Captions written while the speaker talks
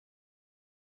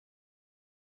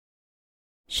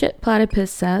Shit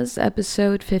Platypus Says,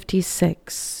 episode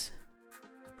 56.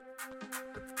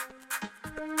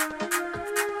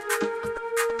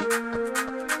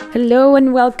 Hello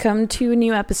and welcome to a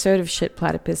new episode of Shit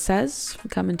Platypus Says,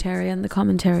 commentary on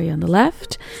the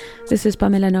left. This is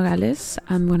Pamela Nogales.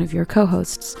 I'm one of your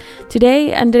co-hosts.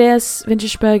 Today, Andreas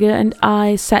Wintersberger and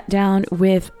I sat down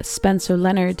with Spencer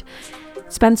Leonard.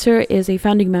 Spencer is a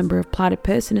founding member of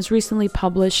Platypus and has recently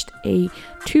published a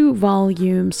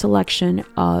 2-volume selection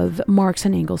of Marx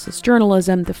and Engels'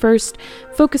 journalism. The first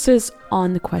focuses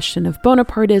on the question of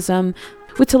Bonapartism,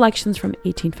 with selections from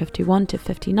 1851 to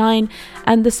 59,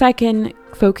 and the second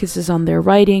focuses on their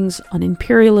writings on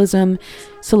imperialism,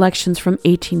 selections from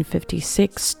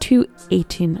 1856 to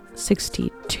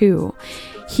 1862.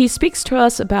 He speaks to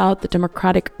us about the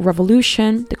democratic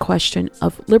revolution, the question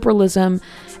of liberalism,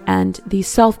 and the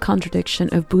self-contradiction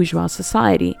of bourgeois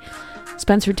society.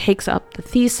 Spencer takes up the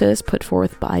thesis put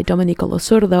forth by Domenico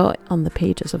Losurdo on the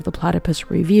pages of the Platypus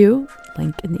Review,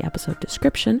 link in the episode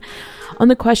description, on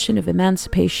the question of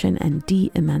emancipation and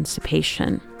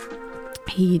de-emancipation.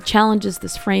 He challenges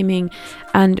this framing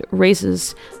and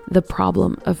raises the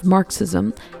problem of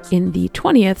Marxism in the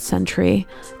 20th century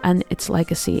and its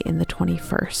legacy in the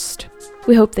 21st.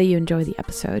 We hope that you enjoy the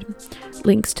episode.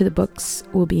 Links to the books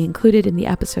will be included in the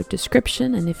episode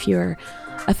description, and if you're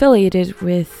affiliated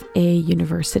with a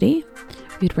university,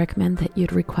 we'd recommend that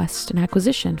you'd request an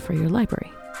acquisition for your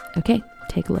library. Okay,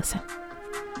 take a listen.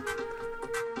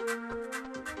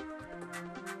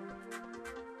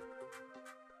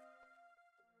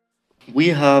 We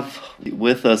have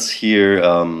with us here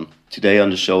today on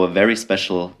the show a very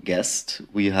special guest.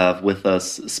 We have with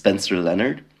us Spencer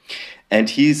Leonard, and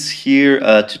he's here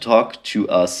to talk to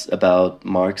us about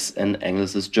Marx and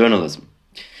Engels' journalism.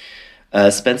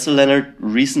 Spencer Leonard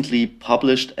recently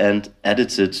published and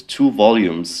edited 2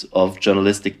 volumes of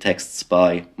journalistic texts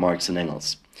by Marx and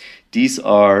Engels. These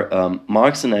are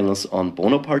Marx and Engels on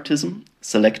Bonapartism,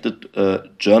 selected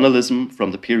journalism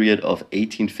from the period of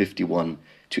 1851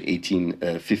 to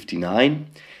 1859,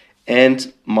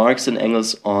 and Marx and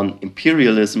Engels on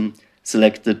imperialism,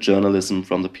 selected journalism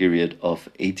from the period of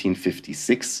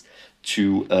 1856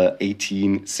 to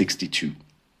 1862.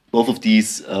 Both of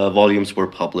these volumes were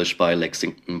published by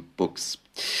Lexington Books.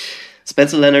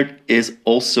 Spencer Leonard is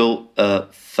also a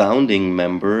founding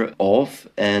member of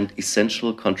and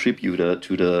essential contributor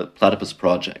to the Platypus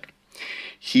Project.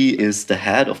 He is the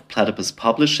head of Platypus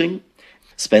Publishing.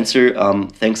 Spencer,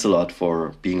 thanks a lot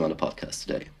for being on the podcast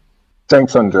today.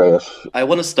 Thanks, Andreas. I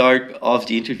want to start off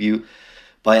the interview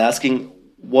by asking,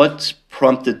 what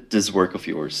prompted this work of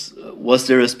yours? Was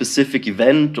there a specific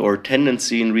event or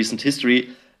tendency in recent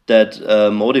history that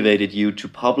motivated you to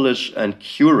publish and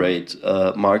curate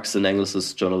Marx and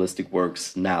Engels' journalistic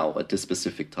works now at this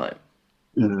specific time?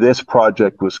 This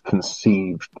project was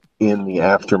conceived in the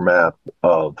aftermath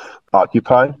of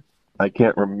Occupy. I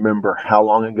can't remember how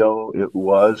long ago it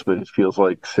was, but it feels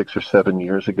like 6 or 7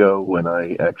 years ago when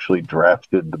I actually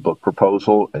drafted the book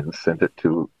proposal and sent it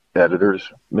to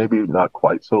editors, maybe not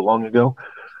quite so long ago.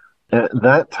 At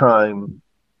that time,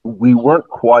 we weren't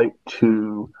quite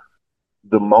to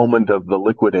the moment of the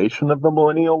liquidation of the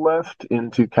millennial left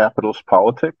into capitalist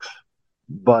politics,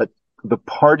 but the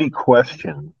party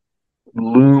question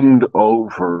loomed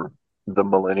over the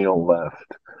millennial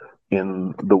left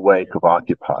in the wake of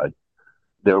Occupy.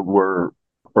 There were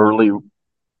early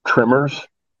tremors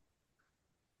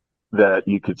that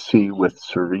you could see with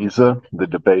Syriza, the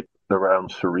debate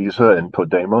around Syriza and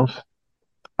Podemos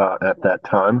at that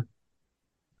time.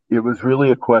 It was really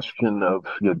a question of,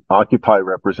 Occupy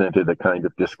represented a kind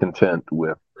of discontent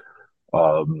with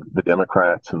the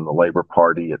Democrats and the Labor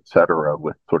Party, et cetera,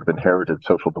 with sort of inherited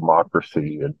social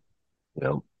democracy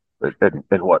and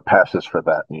what passes for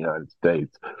that in the United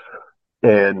States.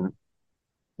 And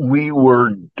we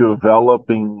were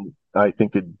developing, I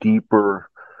think, a deeper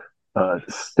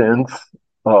sense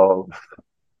of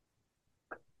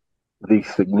the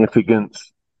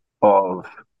significance of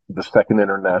the Second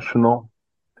International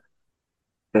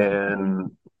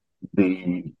and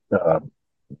the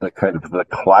kind of the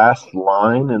class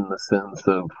line, in the sense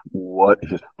of what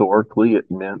historically it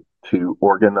meant to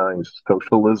organize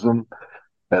socialism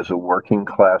as a working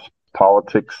class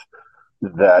politics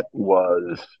that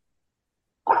was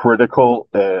critical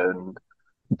and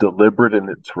deliberate in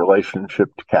its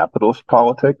relationship to capitalist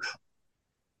politics.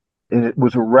 And it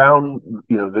was around,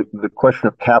 the question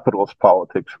of capitalist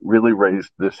politics really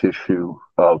raised this issue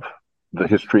of the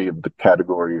history of the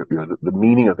category, the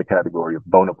meaning of the category of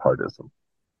Bonapartism,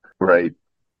 right?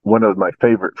 One of my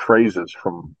favorite phrases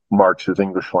from Marx's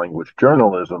English language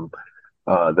journalism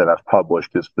that I've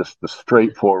published is the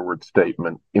straightforward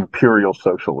statement: imperial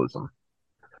socialism.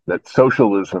 That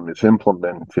socialism is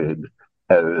implemented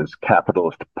as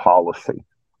capitalist policy.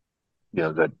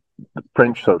 That the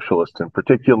French socialists in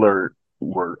particular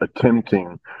were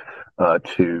attempting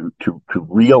to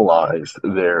realize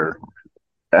their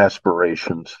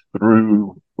aspirations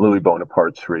through Louis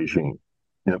Bonaparte's regime.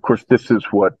 And of course, this is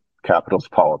what capitalist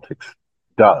politics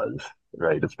does,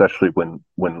 right? Especially when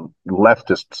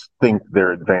leftists think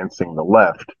they're advancing the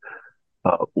left,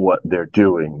 what they're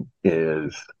doing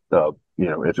is,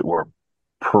 as it were,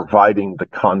 providing the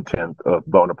content of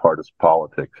Bonapartist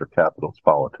politics or capitalist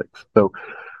politics. So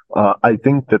I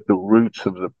think that the roots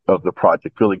of the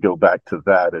project really go back to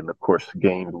that, and of course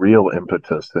gained real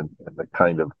impetus and the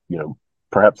kind of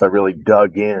perhaps I really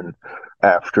dug in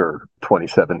after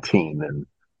 2017 and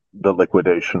the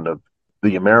liquidation of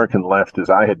the American left as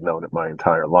I had known it my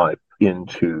entire life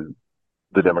into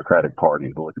the Democratic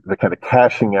Party, the kind of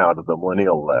cashing out of the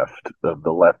millennial left, of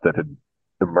the left that had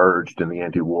emerged in the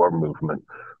anti-war movement,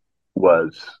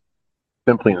 was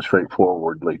simply and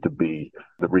straightforwardly to be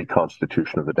the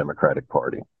reconstitution of the Democratic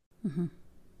Party. Mm-hmm.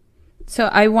 So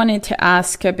I wanted to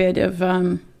ask a bit of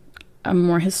a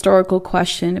more historical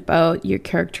question about your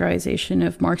characterization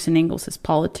of Marx and Engels'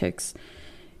 politics.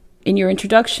 In your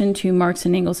introduction to Marx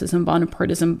and Engels' and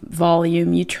Bonapartism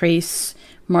volume, you trace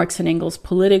Marx and Engels'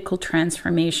 political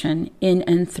transformation in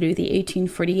and through the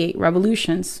 1848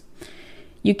 revolutions.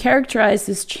 You characterize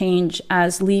this change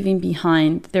as leaving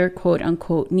behind their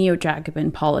quote-unquote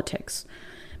neo-Jacobin politics,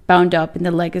 bound up in the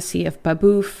legacy of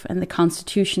Babeuf and the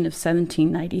Constitution of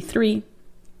 1793,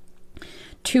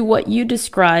 to what you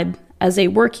describe as a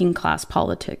working-class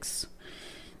politics.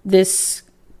 This,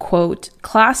 quote,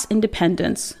 class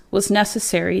independence was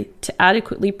necessary to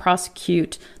adequately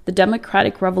prosecute the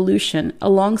democratic revolution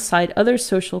alongside other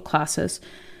social classes,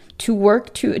 to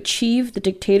work to achieve the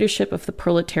dictatorship of the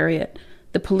proletariat,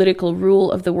 the political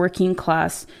rule of the working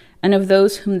class and of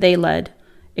those whom they led,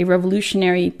 a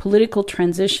revolutionary political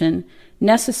transition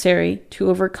necessary to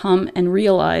overcome and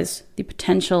realize the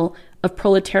potential of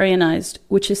proletarianized,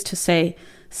 which is to say,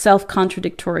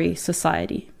 self-contradictory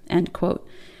society, end quote.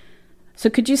 So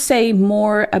could you say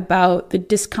more about the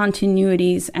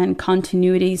discontinuities and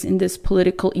continuities in this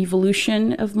political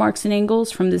evolution of Marx and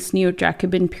Engels from this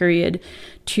neo-Jacobin period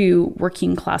to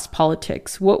working class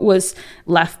politics? What was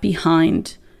left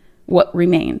behind? What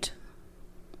remained?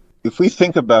 If we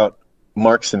think about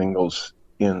Marx and Engels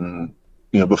in,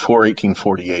 before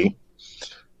 1848,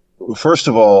 first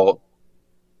of all,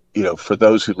 for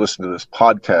those who listen to this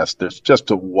podcast, there's just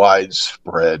a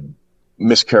widespread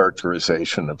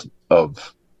mischaracterization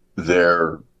of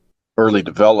their early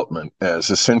development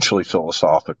as essentially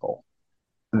philosophical.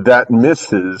 That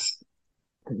misses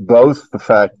both the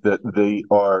fact that they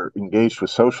are engaged with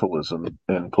socialism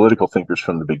and political thinkers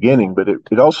from the beginning, but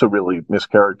it also really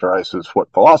mischaracterizes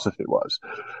what philosophy was.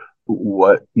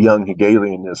 What young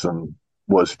Hegelianism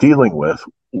was dealing with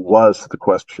was the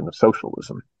question of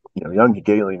socialism. Young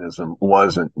Hegelianism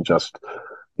wasn't just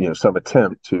some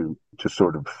attempt to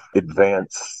sort of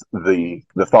advance the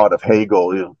thought of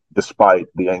Hegel despite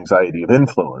the anxiety of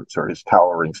influence or his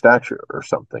towering stature or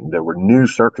something. There were new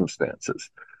circumstances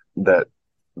that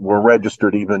were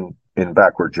registered even in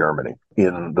backward Germany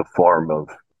in the form of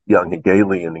young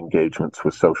Hegelian engagements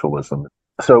with socialism.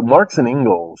 So Marx and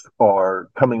Engels are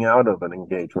coming out of an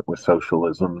engagement with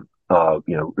socialism,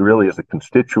 really as a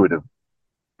constitutive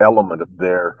element of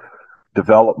their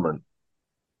development.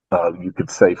 You could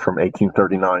say from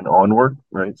 1839 onward,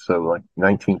 right? So like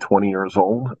 19, 20 years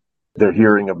old. They're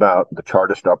hearing about the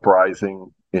Chartist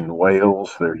uprising in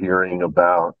Wales. They're hearing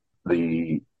about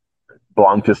the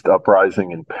Blancist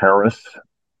uprising in Paris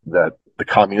that the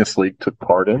Communist League took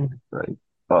part in, right?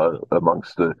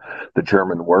 Amongst the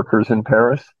German workers in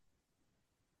Paris.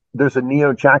 There's a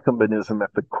neo-Jacobinism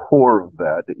at the core of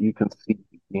that you can see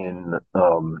in,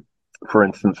 for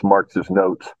instance, Marx's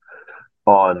notes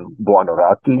on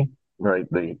Buonarroti, right?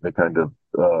 The kind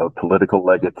of political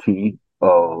legatee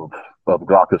of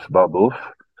Gracchus Babeuf.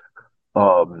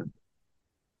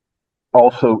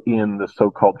 Also in the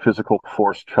so-called physical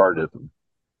force Chartism,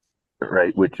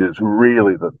 right? Which is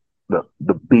really the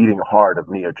beating heart of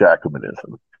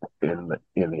neo-Jacobinism in the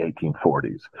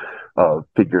 1840s.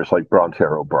 Figures like Bronte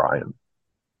O'Brien.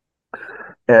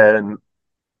 And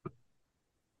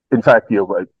in fact,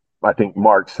 I think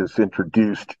Marx is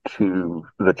introduced to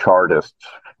the Chartists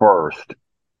first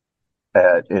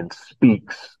and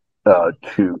speaks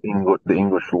to the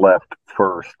English left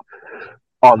first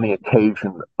on the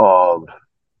occasion of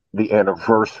the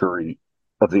anniversary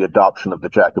of the adoption of the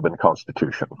Jacobin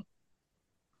Constitution.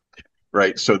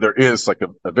 right? So there is like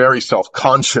a very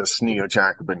self-conscious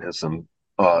neo-Jacobinism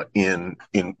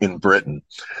in Britain.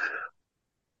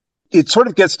 It sort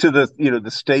of gets to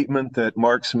the statement that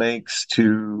Marx makes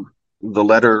to the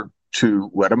letter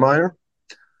to Wedemeyer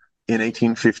in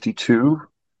 1852.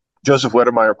 Joseph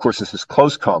Wedemeyer, of course, is his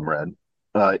close comrade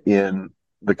in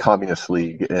the Communist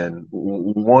League, and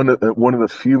one of the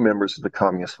few members of the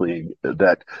Communist League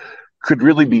that could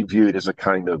really be viewed as a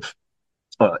kind of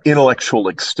intellectual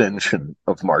extension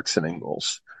of Marx and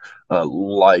Engels,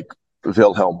 like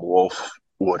Wilhelm Wolff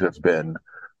would have been,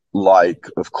 like,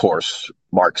 of course,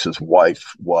 Marx's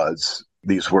wife was.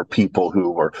 These were people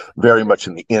who were very much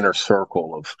in the inner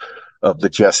circle of the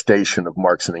gestation of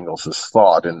Marx and Engels'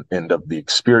 thought and of the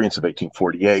experience of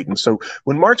 1848. And so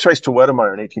when Marx writes to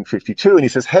Wedemeyer in 1852 and he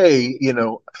says, hey,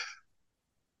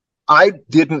 I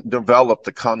didn't develop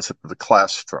the concept of the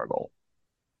class struggle.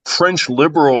 French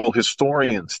liberal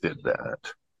historians did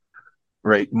that,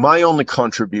 right? My only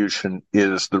contribution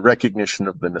is the recognition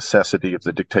of the necessity of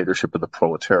the dictatorship of the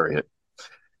proletariat.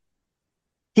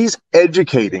 He's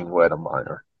educating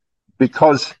Wedemeyer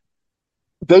because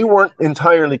they weren't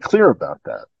entirely clear about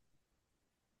that,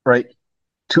 right?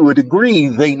 To a degree,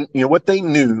 what they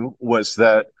knew was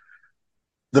that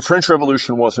the French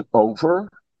Revolution wasn't over,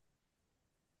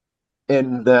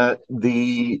 and that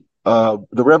the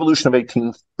Revolution of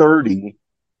 1830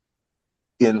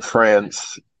 in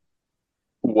France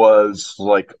was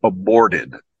like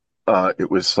aborted. It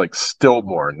was like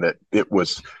stillborn.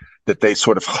 That they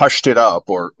sort of hushed it up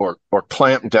or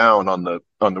clamped down on the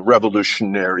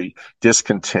revolutionary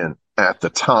discontent at the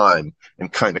time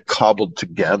and kind of cobbled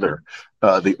together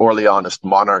the Orleanist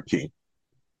monarchy,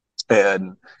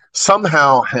 and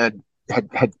somehow had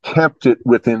kept it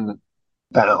within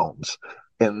bounds,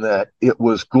 and that it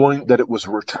was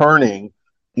returning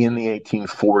in the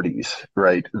 1840s,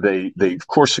 right? They of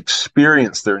course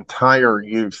experienced their entire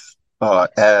youth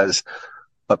as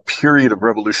a period of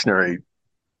revolutionary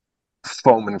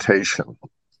fomentation.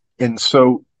 And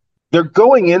so they're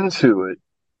going into it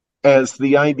as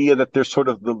the idea that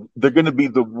they're going to be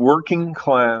the working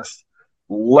class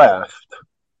left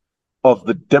of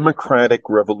the democratic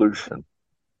revolution.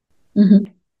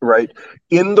 Mm-hmm. Right?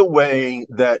 In the way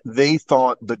that they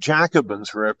thought the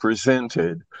Jacobins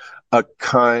represented a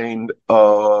kind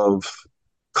of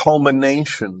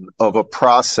culmination of a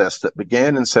process that began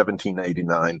in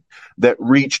 1789 that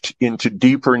reached into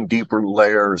deeper and deeper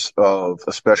layers of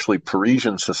especially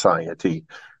Parisian society,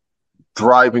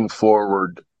 driving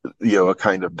forward, a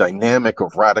kind of dynamic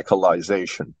of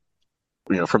radicalization,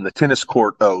 from the tennis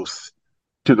court oath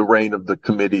to the reign of the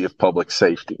Committee of Public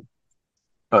Safety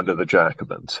under the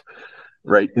Jacobins,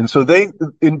 right? And so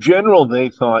in general, they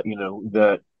thought,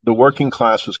 that the working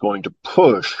class was going to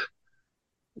push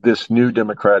this new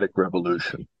democratic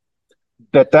revolution,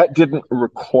 that didn't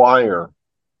require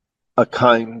a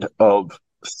kind of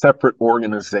separate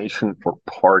organization or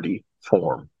party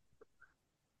form.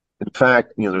 In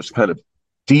fact, there's kind of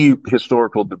deep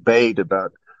historical debate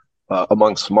about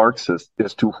amongst Marxists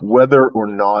as to whether or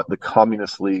not the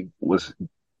Communist League was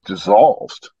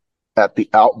dissolved at the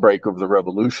outbreak of the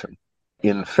revolution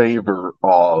in favor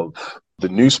of the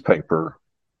newspaper,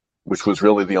 which was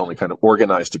really the only kind of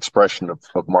organized expression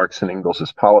of Marx and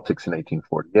Engels' politics in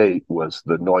 1848, was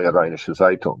the Neue Rheinische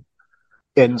Zeitung.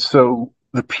 And so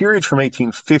the period from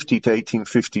 1850 to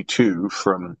 1852,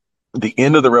 from the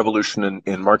end of the revolution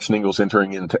and Marx and Engels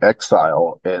entering into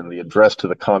exile and the address to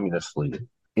the Communist League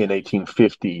in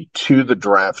 1850, to the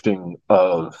drafting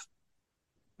of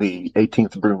the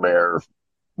 18th Brumaire,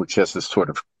 which has this sort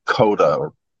of coda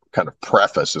or kind of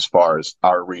preface as far as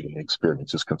our reading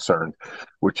experience is concerned,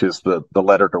 which is the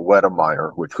letter to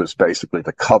Wedemeyer, which was basically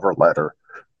the cover letter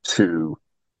to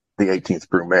the 18th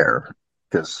Brumaire,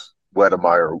 because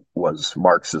Wedemeyer was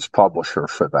Marx's publisher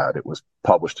for that. It was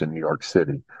published in New York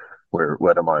City, where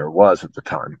Wedemeyer was at the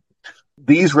time.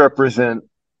 These represent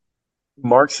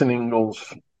Marx and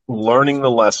Engels learning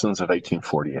the lessons of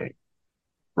 1848.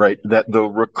 Right, that the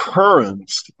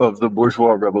recurrence of the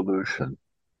bourgeois revolution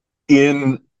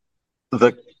in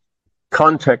the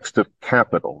context of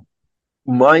capital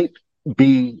might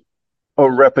be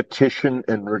a repetition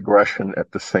and regression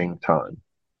at the same time.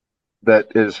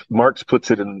 That, as Marx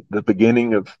puts it in the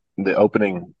beginning of the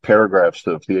opening paragraphs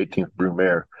of the 18th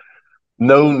Brumaire,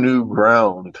 no new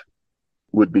ground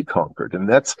would be conquered. And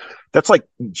that's like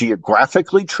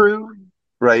geographically true.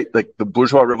 Right? Like the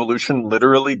bourgeois revolution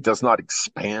literally does not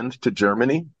expand to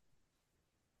Germany.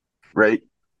 Right?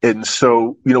 And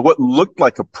so, what looked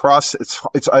like a process,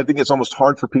 I think it's almost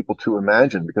hard for people to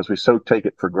imagine because we so take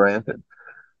it for granted.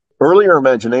 Earlier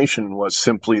imagination was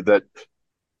simply that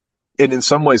And in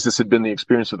some ways, this had been the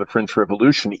experience of the French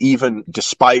Revolution, even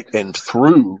despite and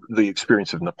through the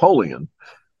experience of Napoleon,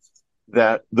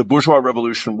 that the bourgeois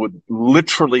revolution would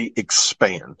literally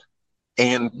expand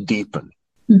and deepen,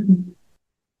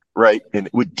 right? And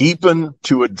it would deepen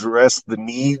to address the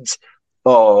needs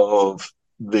of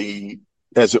the,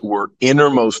 as it were,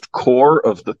 innermost core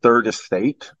of the third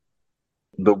estate,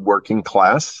 the working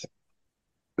class.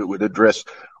 It would address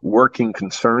working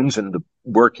concerns, and the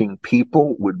working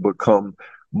people would become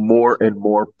more and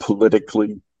more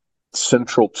politically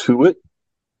central to it.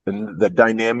 And the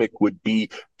dynamic would be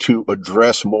to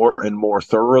address more and more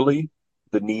thoroughly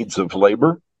the needs of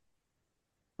labor,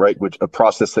 right? Which a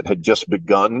process that had just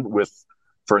begun with,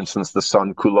 for instance, the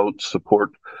sans-culotte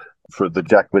support for the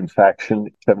Jacobin faction,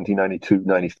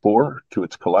 1792-94, to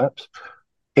its collapse.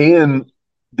 And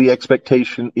the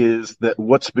expectation is that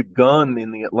what's begun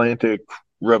in the Atlantic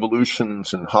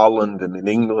revolutions in Holland and in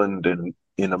England and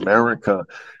in America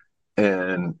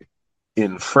and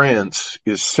in France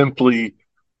is simply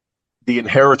the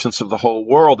inheritance of the whole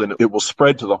world, and it will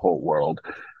spread to the whole world.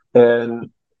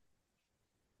 And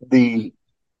the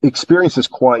experience is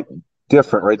quite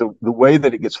different, right? The way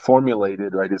that it gets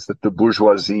formulated, right, is that the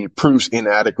bourgeoisie proves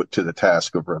inadequate to the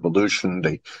task of revolution.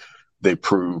 They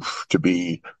prove to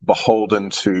be beholden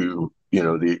to,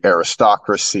 the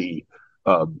aristocracy.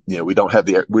 We don't have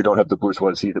the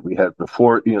bourgeoisie that we had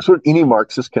before. Sort of any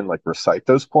Marxist can recite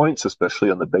those points,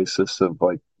 especially on the basis of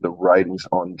the writings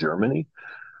on Germany.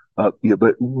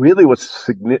 But really,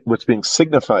 what's being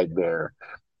signified there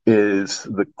is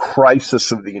the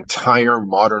crisis of the entire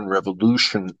modern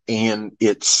revolution and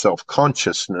its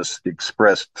self-consciousness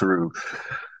expressed through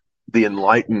the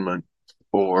Enlightenment,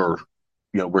 or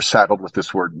we're saddled with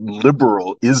this word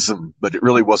liberalism, but it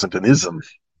really wasn't an ism.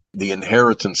 The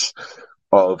inheritance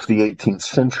of the 18th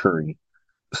century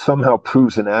somehow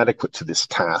proves inadequate to this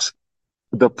task.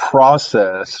 The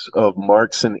process of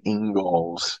Marx and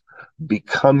Engels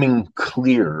becoming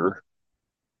clear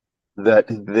that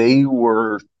they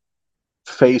were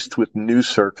faced with new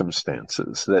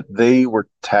circumstances, that they were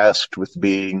tasked with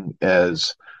being,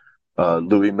 as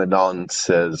Louis Menand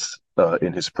says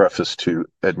in his preface to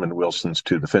Edmund Wilson's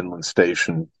To the Finland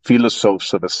Station,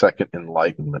 philosophes of a second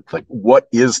enlightenment. What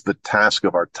is the task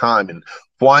of our time, and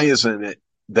why isn't it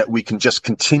that we can just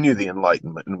continue the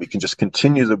Enlightenment and we can just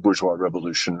continue the bourgeois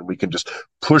revolution and we can just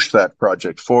push that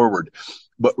project forward,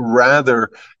 but rather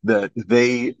that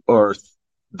they are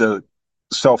the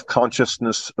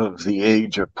self-consciousness of the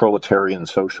age of proletarian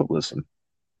socialism,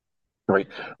 right?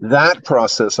 That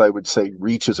process, I would say,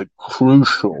 reaches a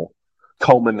crucial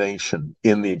culmination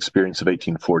in the experience of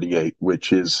 1848,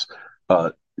 which is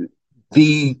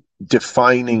the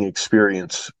defining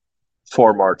experience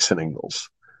for Marx and Engels.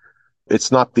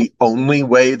 It's not the only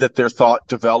way that their thought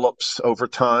develops over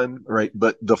time, right?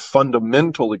 But the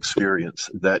fundamental experience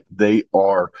that they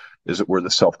are, as it were, the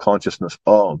self-consciousness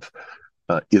of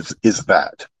is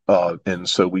that. And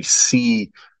so we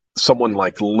see someone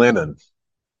like Lenin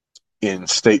in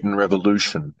State and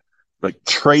Revolution,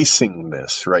 tracing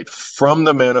this, right, from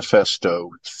the manifesto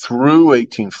through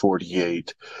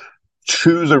 1848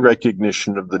 to the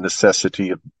recognition of the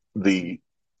necessity of the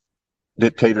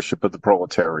dictatorship of the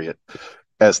proletariat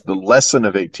as the lesson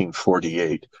of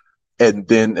 1848, and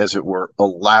then, as it were,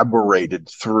 elaborated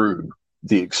through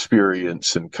the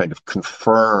experience and kind of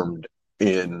confirmed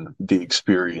in the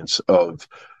experience of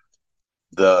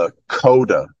the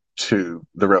coda to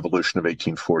the revolution of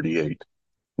 1848,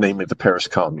 namely the Paris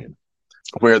Commune,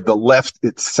 where the left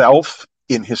itself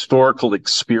in historical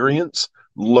experience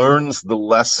learns the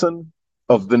lesson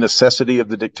of the necessity of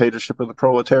the dictatorship of the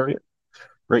proletariat,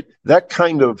 right? That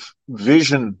kind of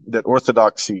vision that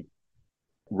orthodoxy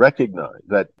recognized,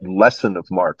 that lesson of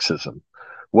Marxism,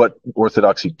 what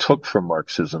orthodoxy took from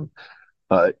Marxism,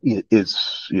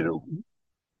 is,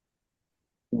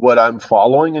 what I'm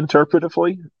following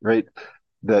interpretively, right?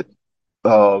 That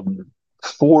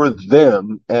for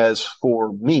them, as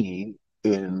for me,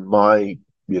 in my,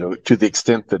 to the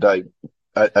extent that I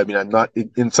mean, I'm not,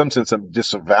 in some sense, I'm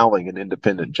disavowing an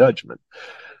independent judgment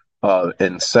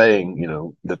and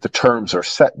saying, that the terms are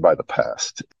set by the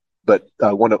past. But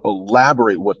I want to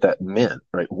elaborate what that meant,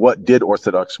 right? What did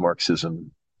Orthodox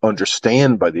Marxism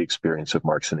understand by the experience of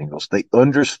Marx and Engels? They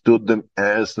understood them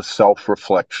as the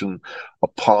self-reflection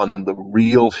upon the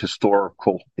real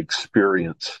historical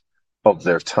experience of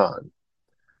their time.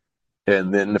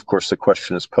 And then, of course, the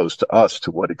question is posed to us: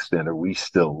 to what extent are we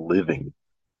still living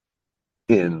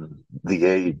in the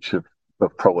age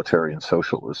of proletarian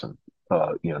socialism?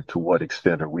 To what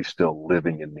extent are we still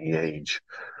living in the age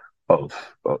of,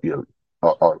 to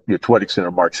what extent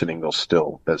are Marx and Engels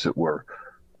still, as it were,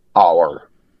 our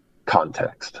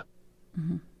context.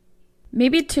 Mm-hmm.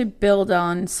 Maybe to build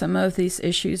on some of these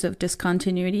issues of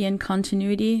discontinuity and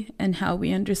continuity and how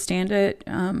we understand it,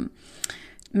 I'm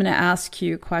going to ask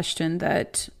you a question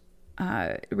that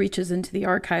reaches into the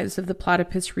archives of the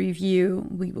Platypus Review.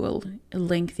 We will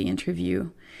link the interview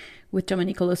with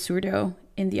Domenico Losurdo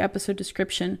in the episode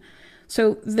description.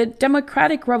 So the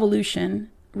democratic revolution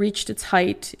reached its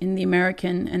height in the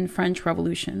American and French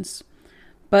revolutions,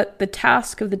 but the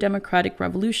task of the democratic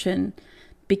revolution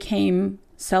became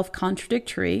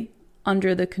self-contradictory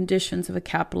under the conditions of a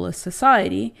capitalist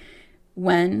society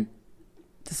when,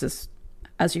 this is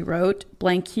as you wrote,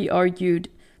 Blanqui argued,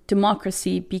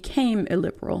 democracy became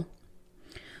illiberal.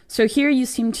 So here you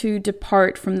seem to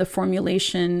depart from the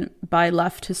formulation by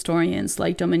left historians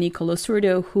like Domenico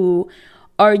Losurdo, who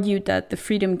argued that the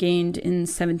freedom gained in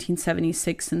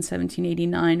 1776 and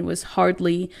 1789 was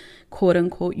hardly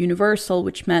quote-unquote universal,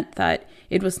 which meant that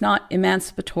it was not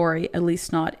emancipatory, at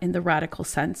least not in the radical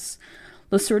sense.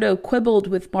 Losurdo quibbled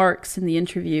with Marx in the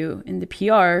interview in the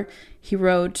PR. He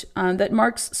wrote that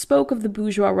Marx spoke of the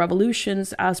bourgeois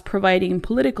revolutions as providing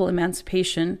political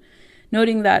emancipation,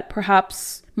 noting that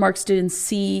perhaps Marx didn't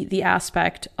see the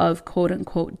aspect of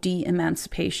quote-unquote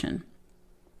de-emancipation.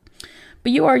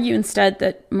 But you argue instead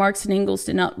that Marx and Engels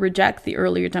did not reject the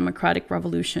earlier democratic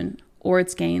revolution or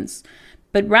its gains,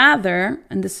 but rather,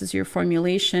 and this is your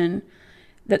formulation,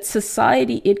 that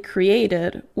society it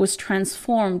created was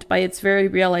transformed by its very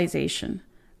realization,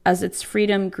 as its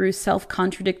freedom grew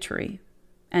self-contradictory,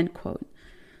 end quote.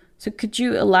 So could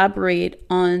you elaborate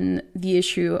on the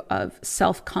issue of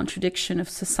self-contradiction of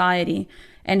society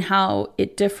and how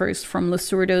it differs from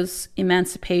Losurdo's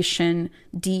emancipation,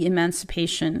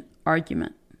 de-emancipation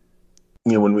argument?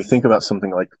 You know, when we think about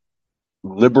something like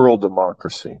liberal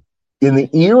democracy, in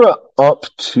the era up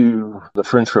to the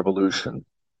French Revolution,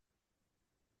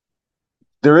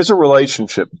 there is a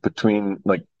relationship between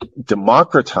like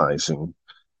democratizing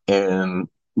and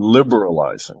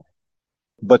liberalizing.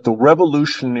 But the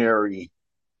revolutionary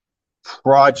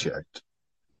project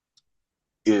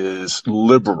is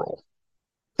liberal.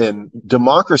 And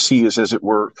democracy is, as it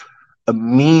were, a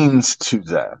means to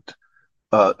that.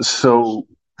 So,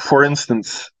 for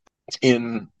instance,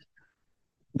 in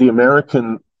the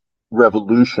American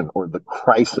Revolution, or the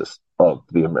crisis of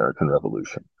the American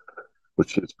Revolution,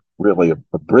 which is really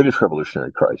a British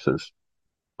revolutionary crisis,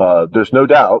 there's no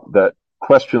doubt that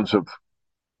questions of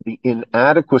the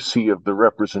inadequacy of the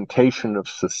representation of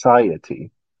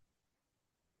society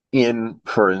in,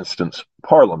 for instance,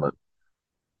 Parliament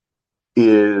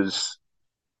is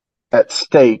at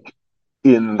stake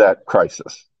in that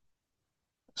crisis.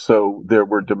 So there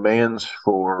were demands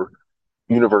for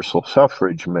universal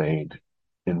suffrage made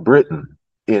in Britain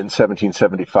in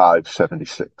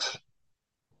 1775-76.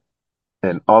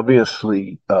 And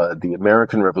obviously, the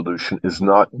American Revolution is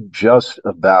not just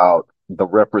about the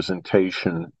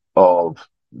representation of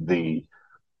the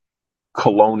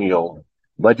colonial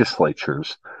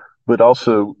legislatures, but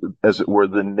also, as it were,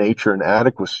 the nature and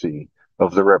adequacy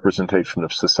of the representation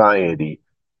of society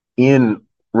in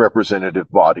representative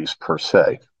bodies per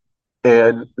se.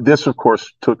 And this, of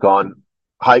course, took on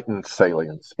heightened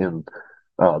salience in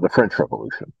the French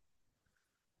Revolution,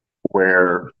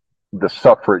 where the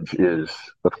suffrage is,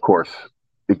 of course,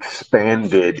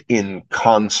 expanded in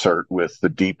concert with the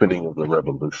deepening of the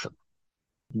revolution.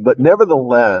 But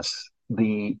nevertheless,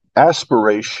 the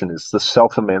aspiration is the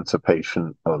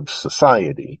self-emancipation of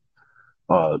society,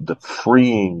 the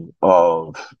freeing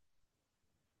of,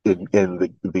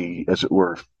 in the, as it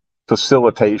were,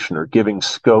 facilitation or giving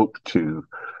scope to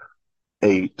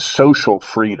a social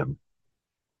freedom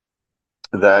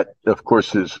that, of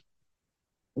course, is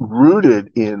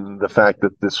rooted in the fact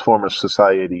that this form of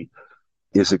society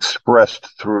is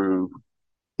expressed through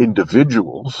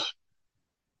individuals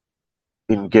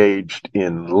engaged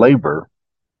in labor,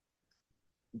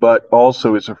 but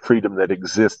also is a freedom that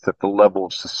exists at the level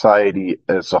of society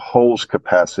as a whole's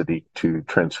capacity to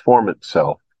transform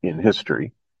itself in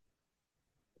history,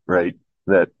 right?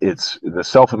 That it's the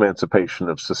self-emancipation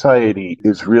of society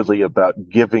is really about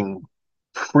giving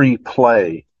free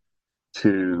play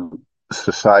to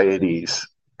society's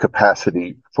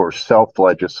capacity for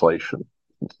self-legislation,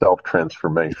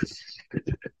 self-transformation.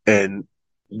 And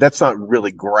that's not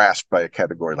really grasped by a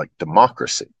category like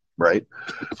democracy, right?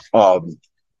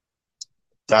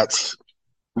 That's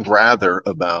rather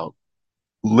about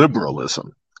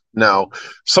liberalism. Now,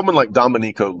 someone like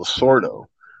Domenico Losurdo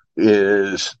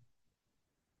is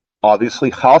obviously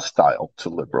hostile to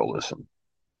liberalism,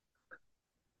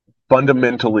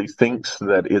 fundamentally thinks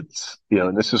that it's,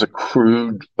 and this is a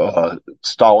crude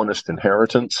Stalinist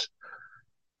inheritance,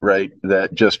 right,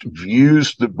 that just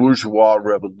views the bourgeois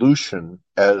revolution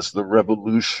as the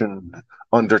revolution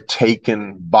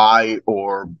undertaken by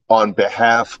or on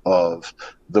behalf of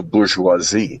the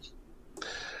bourgeoisie.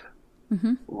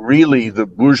 Mm-hmm. Really, the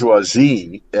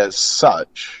bourgeoisie as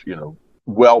such,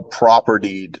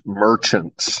 well-propertied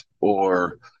merchants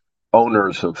or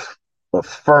owners of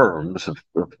firms,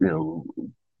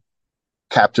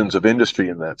 captains of industry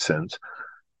in that sense,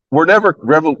 were never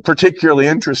particularly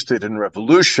interested in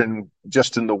revolution,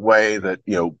 just in the way that,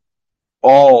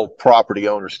 all property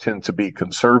owners tend to be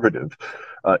conservative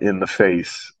in the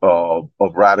face of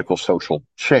radical social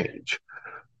change.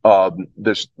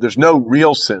 There's no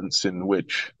real sense in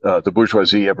which the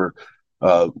bourgeoisie ever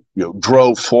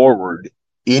drove forward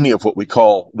any of what we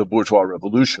call the bourgeois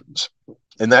revolutions,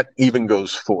 and that even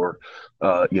goes for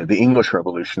the English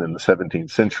Revolution in the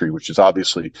 17th century, which is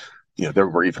obviously, there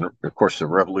were even, of course, the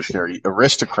revolutionary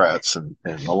aristocrats and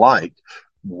the like,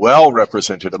 well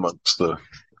represented amongst the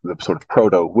sort of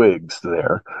proto-Whigs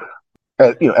there,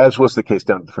 as was the case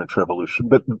down to the French Revolution.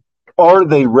 But are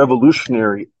they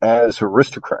revolutionary as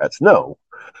aristocrats? No.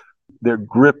 They're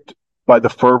gripped by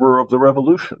the fervor of the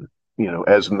revolution,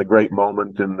 as in the great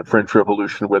moment in the French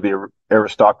Revolution where the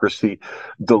aristocracy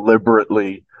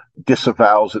deliberately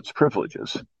disavows its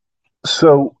privileges.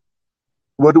 So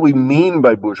what do we mean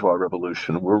by bourgeois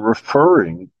revolution? We're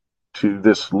referring to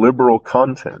this liberal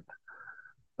content,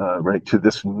 right, to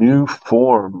this new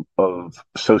form of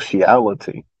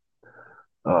sociality,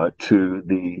 to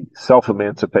the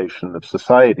self-emancipation of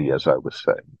society, as I was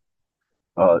saying,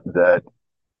 that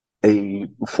a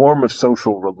form of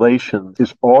social relations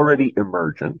is already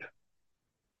emergent.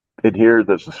 And here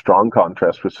there's a strong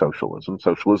contrast with socialism.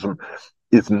 Socialism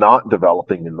is not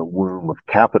developing in the womb of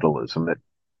capitalism.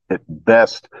 At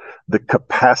best, the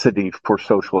capacity for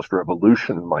socialist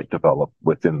revolution might develop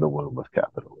within the womb of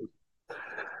capitalism.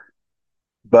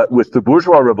 But with the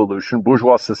bourgeois revolution,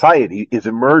 bourgeois society is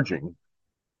emerging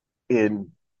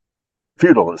in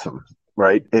feudalism,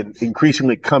 right? And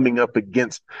increasingly coming up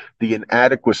against the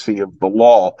inadequacy of the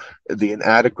law, the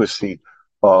inadequacy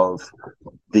of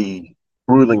the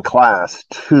ruling class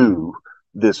to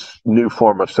this new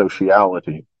form of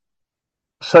sociality,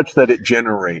 such that it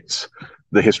generates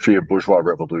the history of bourgeois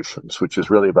revolutions, which is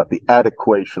really about the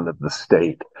adequation of the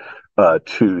state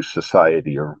to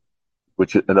society, or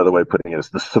which another way of putting it is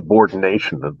the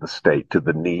subordination of the state to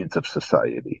the needs of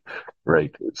society,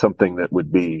 right? Something that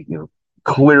would be,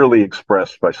 clearly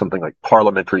expressed by something like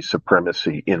parliamentary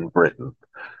supremacy in Britain,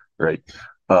 right?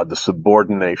 The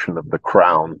subordination of the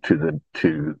crown to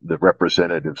the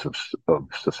representatives of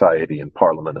society in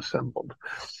Parliament assembled.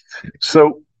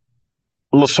 So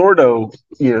Lasordo,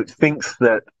 thinks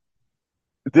that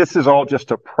this is all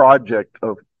just a project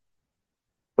of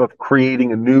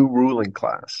creating a new ruling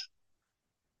class,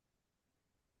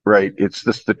 right? It's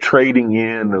just the trading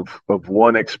in of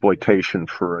one exploitation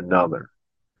for another.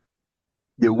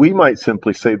 We might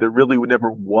simply say there really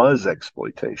never was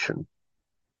exploitation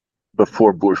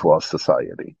before bourgeois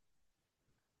society.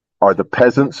 Are the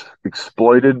peasants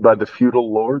exploited by the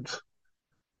feudal lords?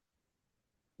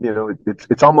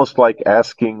 It's almost like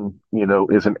asking,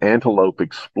 is an antelope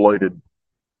exploited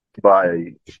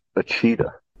by a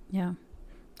cheetah? Yeah.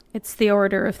 It's the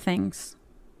order of things.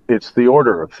 It's the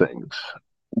order of things.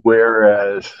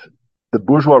 Whereas the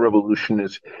bourgeois revolution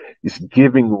is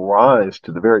giving rise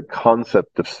to the very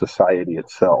concept of society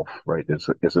itself, right?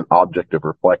 As an object of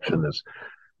reflection,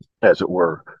 as it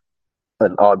were,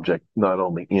 an object not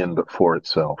only in but for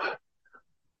itself.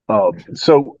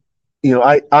 So,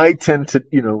 I tend to,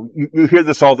 you hear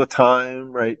this all the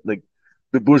time, right? Like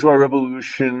the bourgeois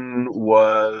revolution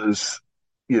was,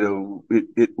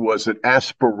 it was an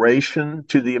aspiration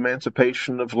to the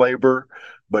emancipation of labor,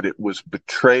 but it was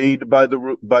betrayed by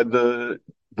the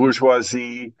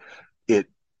bourgeoisie. It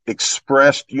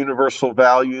expressed universal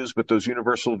values, but those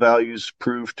universal values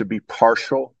proved to be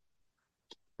partial,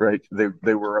 right?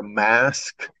 They were a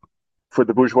mask for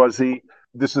the bourgeoisie.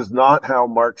 This is not how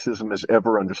Marxism has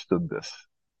ever understood this,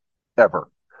 ever.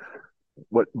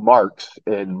 What Marx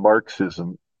and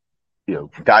Marxism,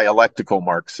 dialectical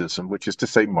Marxism, which is to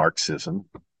say Marxism,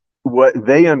 what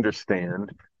they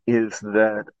understand is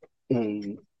that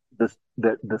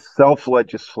the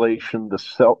self-legislation,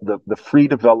 the free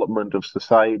development of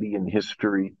society and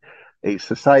history, a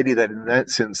society that in that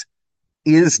sense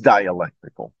is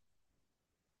dialectical,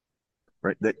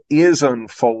 right? That is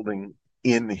unfolding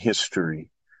in history,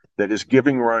 that is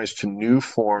giving rise to new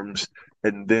forms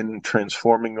and then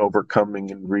transforming, overcoming,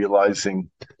 and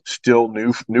realizing still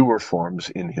newer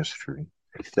forms in history.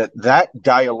 That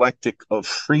dialectic of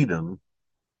freedom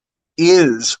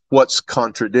is what's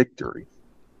contradictory.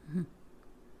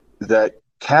 that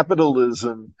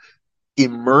capitalism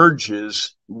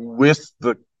emerges with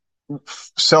the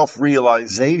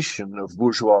self-realization of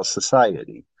bourgeois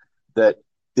society, that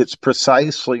it's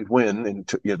precisely when, and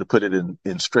to put it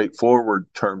in straightforward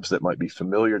terms that might be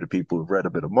familiar to people who've read a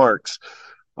bit of Marx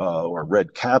or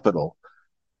read Capital,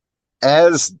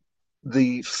 as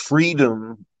the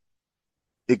freedom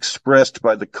expressed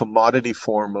by the commodity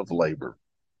form of labor,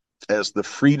 as the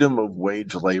freedom of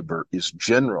wage labor is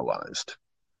generalized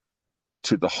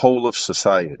to the whole of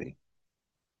society,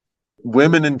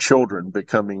 women and children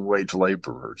becoming wage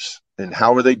laborers. And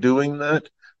how are they doing that?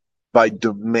 By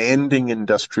demanding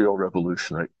industrial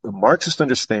revolution. Right? The Marxist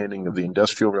understanding of the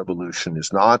industrial revolution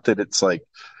is not that it's like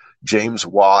James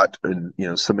Watt and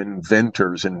some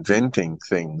inventors inventing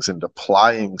things and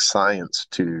applying science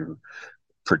to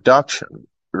production.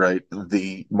 Right?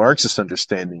 The Marxist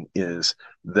understanding is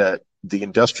that the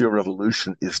industrial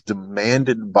revolution is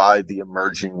demanded by the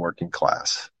emerging working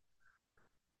class.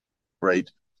 Right?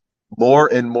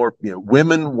 More and more,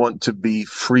 women want to be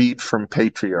freed from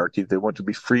patriarchy. They want to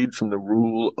be freed from the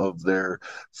rule of their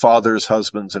fathers,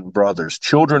 husbands, and brothers.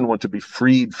 Children want to be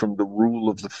freed from the rule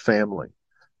of the family,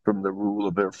 from the rule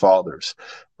of their fathers,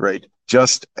 right?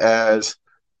 Just as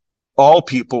all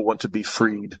people want to be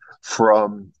freed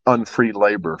from unfree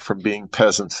labor, from being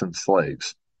peasants and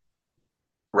slaves,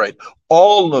 right?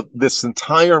 All of this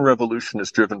entire revolution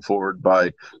is driven forward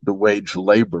by the wage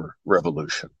labor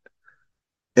revolution.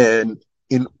 And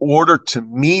in order to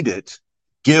meet it,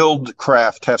 guild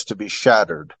craft has to be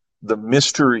shattered. The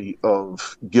mystery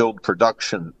of guild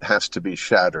production has to be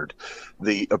shattered.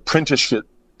 The apprenticeship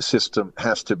system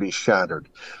has to be shattered.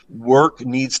 Work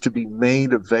needs to be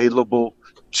made available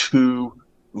to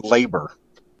labor,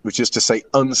 which is to say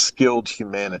unskilled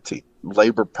humanity,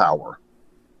 labor power,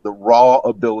 the raw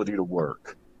ability to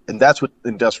work. And that's what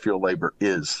industrial labor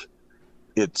is.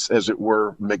 It's, as it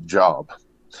were, McJob.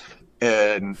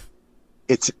 And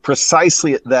it's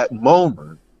precisely at that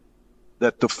moment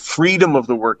that the freedom of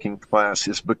the working class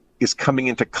is coming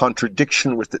into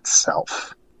contradiction with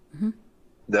itself. Mm-hmm.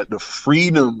 That the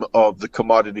freedom of the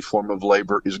commodity form of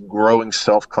labor is growing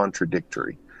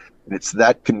self-contradictory. And it's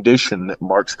that condition that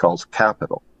Marx calls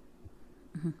capital,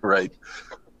 mm-hmm. right?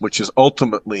 Which is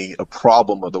ultimately a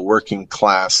problem of the working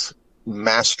class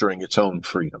mastering its own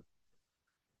freedom.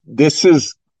 This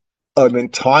is an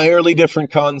entirely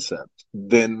different concept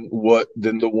than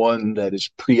the one that is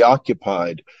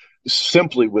preoccupied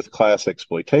simply with class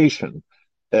exploitation,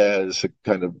 as a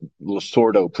kind of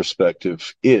Leonard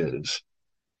perspective is,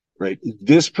 right?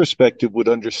 This perspective would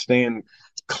understand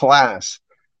class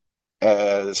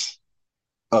as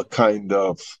a kind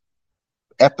of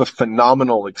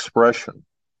epiphenomenal expression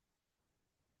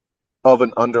of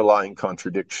an underlying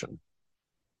contradiction.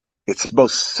 It's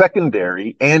both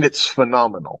secondary and it's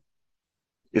phenomenal.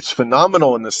 It's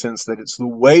phenomenal in the sense that it's the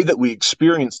way that we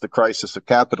experience the crisis of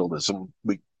capitalism.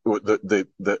 The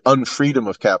unfreedom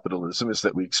of capitalism is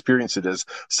that we experience it as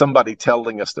somebody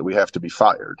telling us that we have to be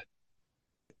fired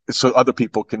so other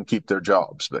people can keep their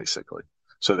jobs, basically,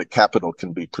 so that capital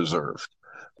can be preserved.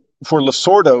 For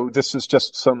Leonard, this is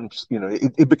just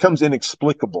it becomes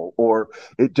inexplicable, or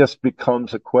it just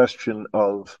becomes a question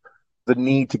of the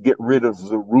need to get rid of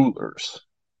the rulers.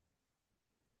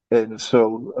 And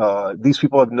so these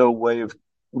people have no way of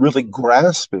really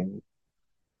grasping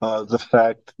the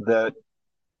fact that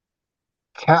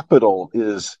capital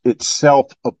is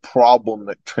itself a problem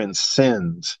that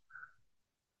transcends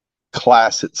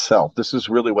class itself. This is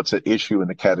really what's at issue in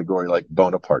a category like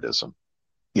Bonapartism.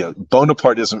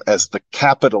 Bonapartism as the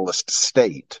capitalist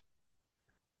state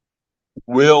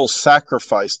will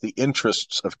sacrifice the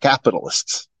interests of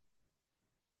capitalists.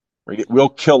 Right? It will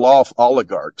kill off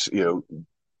oligarchs.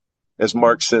 As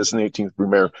Marx says in the 18th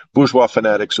Brumaire, bourgeois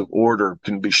fanatics of order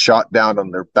can be shot down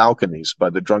on their balconies by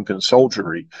the drunken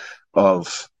soldiery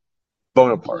of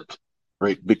Bonaparte,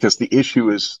 right? Because the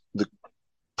issue is the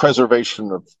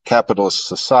preservation of capitalist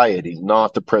society,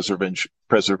 not the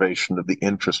preservation of the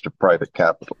interest of private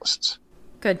capitalists.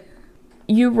 Good.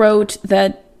 You wrote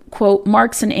that, quote,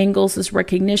 Marx and Engels'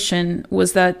 recognition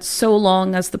was that so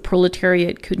long as the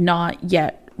proletariat could not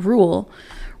yet rule,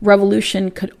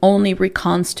 revolution could only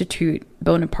reconstitute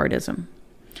Bonapartism.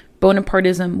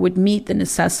 Bonapartism would meet the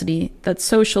necessity that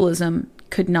socialism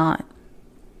could not.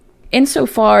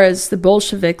 Insofar as the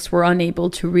Bolsheviks were unable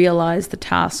to realize the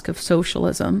task of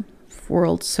socialism,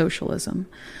 world socialism,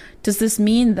 does this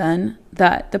mean then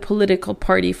that the political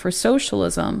party for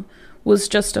socialism was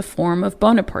just a form of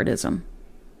Bonapartism?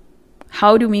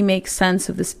 How do we make sense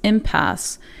of this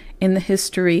impasse in the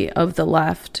history of the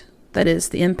left, that is,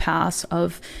 the impasse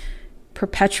of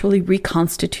perpetually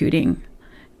reconstituting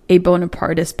a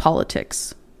Bonapartist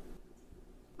politics?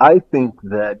 I think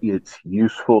that it's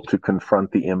useful to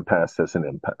confront the impasse as an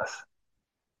impasse,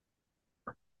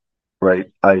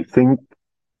 right? I think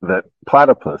that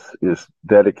Platypus is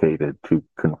dedicated to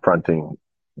confronting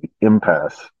the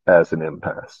impasse as an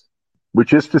impasse,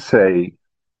 which is to say,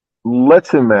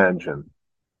 let's imagine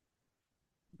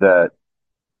that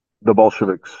the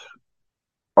Bolsheviks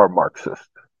are Marxist.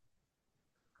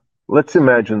 Let's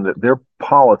imagine that their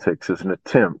politics is an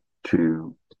attempt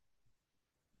to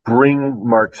bring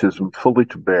Marxism fully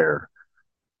to bear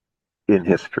in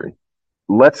history.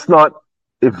 Let's not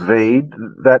evade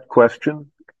that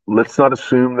question. Let's not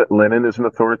assume that Lenin is an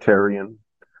authoritarian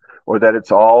or that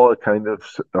it's all a kind of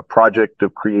a project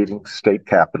of creating state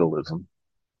capitalism.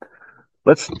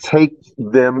 Let's take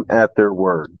them at their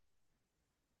word.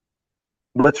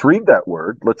 Let's read that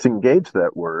word. Let's engage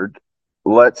that word.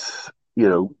 Let's,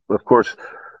 of course,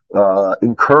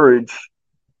 encourage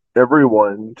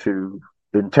everyone to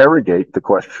interrogate the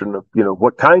question of,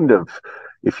 what kind of,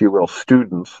 if you will,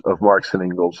 students of Marx and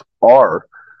Engels are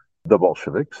the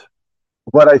Bolsheviks.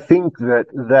 But I think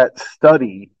that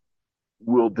study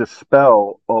will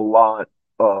dispel a lot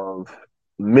of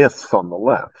myths on the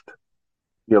left,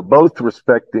 both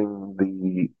respecting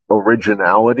the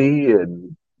originality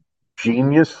and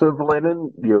genius of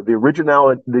Lenin.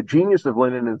 The genius of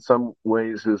Lenin in some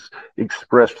ways is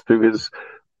expressed through his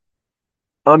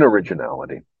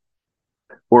unoriginality,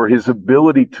 or his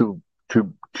ability to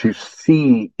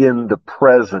see in the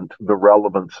present the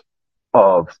relevance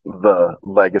of the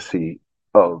legacy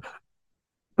of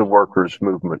the workers'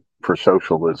 movement for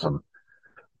socialism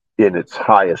in its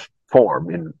highest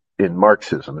form in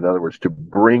Marxism. In other words, to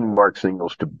bring Marx and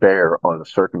Engels to bear on a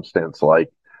circumstance like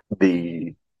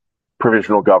the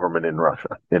provisional government in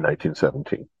Russia in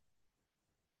 1917.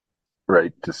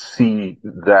 Right? To see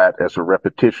that as a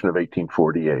repetition of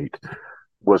 1848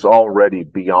 was already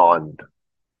beyond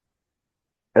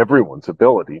everyone's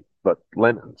ability, but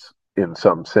Lenin's in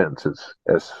some sense,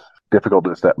 as difficult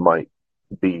as that might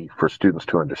be for students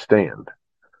to understand.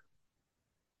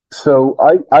 So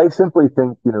I simply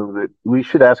think, that we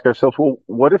should ask ourselves, well,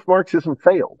 what if Marxism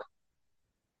failed?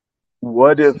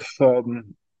 What if,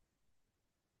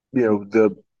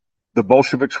 the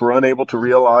Bolsheviks were unable to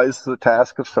realize the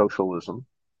task of socialism,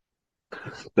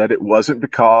 that it wasn't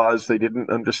because they didn't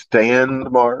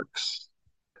understand Marx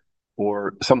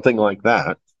or something like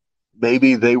that.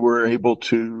 Maybe they were able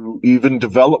to even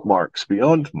develop Marx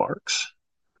beyond Marx.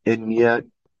 And yet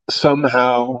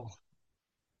somehow,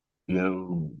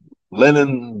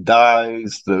 Lenin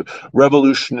dies, the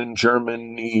revolution in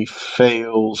Germany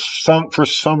fails.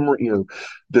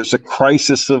 There's a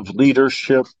crisis of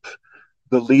leadership.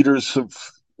 The leaders of,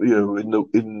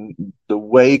 in the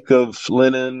wake of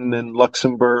Lenin and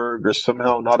Luxemburg are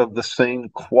somehow not of the same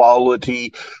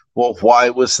quality. Well, why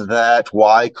was that?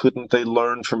 Why couldn't they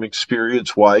learn from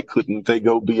experience? Why couldn't they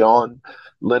go beyond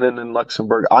Lenin and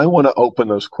Luxemburg? I want to open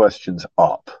those questions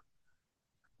up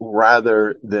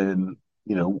rather than,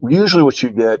 usually what you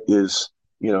get is,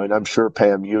 and I'm sure,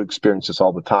 Pam, you experience this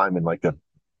all the time in like a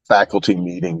faculty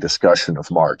meeting discussion of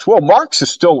Marx. Well, Marx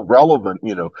is still relevant,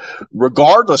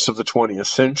 regardless of the 20th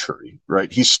century,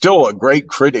 right? He's still a great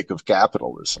critic of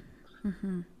capitalism.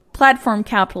 Mm-hmm. Platform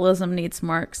capitalism needs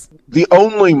Marx. The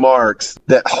only Marx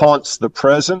that haunts the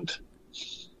present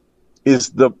is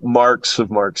the Marx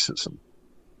of Marxism.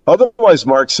 Otherwise,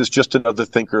 Marx is just another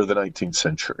thinker of the 19th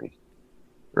century,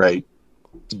 right?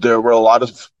 There were a lot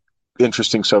of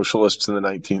interesting socialists in the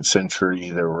 19th century.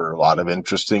 There were a lot of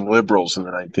interesting liberals in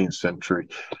the 19th century,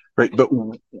 right? But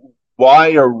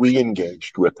why are we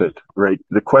engaged with it, right?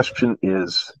 The question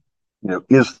is,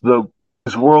 is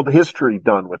world history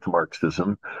done with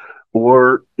Marxism,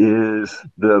 or is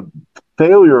the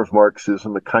failure of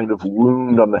Marxism a kind of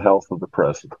wound on the health of the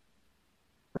present?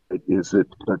 Is it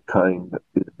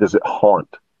does it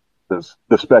haunt? Does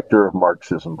the specter of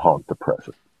Marxism haunt the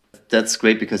present? That's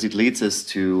great because it leads us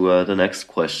to the next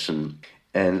question.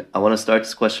 And I want to start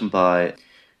this question by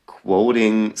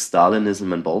quoting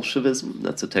Stalinism and Bolshevism.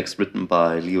 That's a text written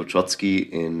by Leo Trotsky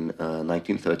in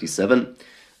 1937.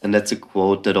 And that's a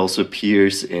quote that also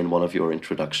appears in one of your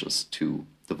introductions to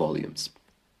the volumes.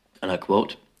 And I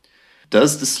quote,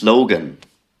 "Does the slogan,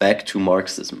 'Back to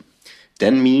Marxism,'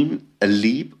 then mean a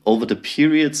leap over the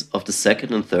periods of the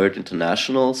Second and Third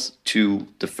Internationals to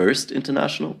the First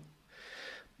International?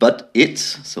 But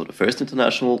so the First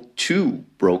International, too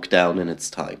broke down in its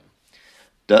time.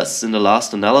 Thus, in the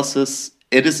last analysis,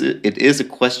 it is a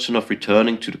question of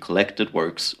returning to the collected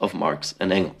works of Marx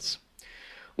and Engels.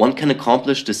 One can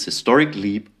accomplish this historic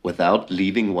leap without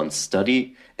leaving one's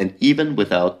study and even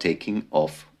without taking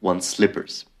off one's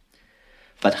slippers.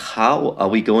 But how are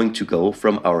we going to go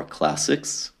from our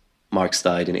classics, Marx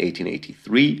died in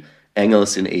 1883,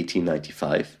 Engels in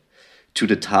 1895, to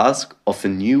the task of a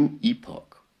new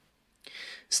epoch?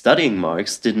 Studying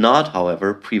Marx did not,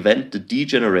 however, prevent the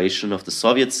degeneration of the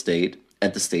Soviet state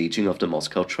and the staging of the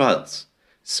Moscow trials.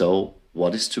 So,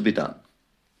 what is to be done?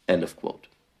 End of quote.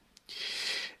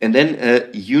 And then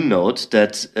you note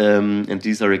that, and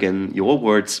these are again your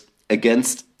words,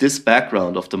 against this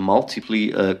background of the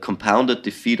multiply compounded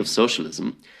defeat of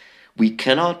socialism, we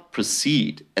cannot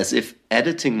proceed as if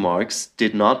editing Marx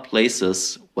did not place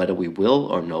us, whether we will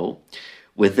or no,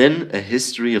 within a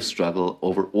history of struggle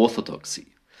over orthodoxy,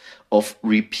 of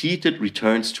repeated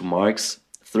returns to Marx,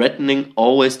 threatening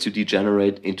always to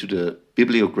degenerate into the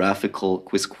bibliographical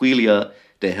quisquilia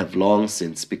they have long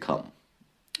since become.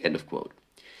 End of quote.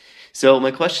 So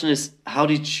my question is, how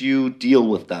did you deal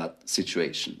with that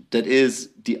situation? That is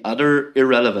the utter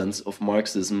irrelevance of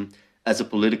Marxism as a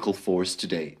political force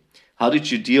today. How did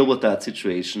you deal with that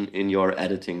situation in your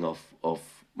editing of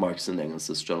Marx and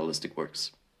Engels' journalistic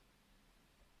works?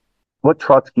 What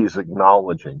Trotsky is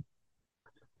acknowledging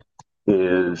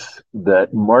is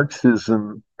that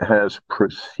Marxism has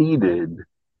proceeded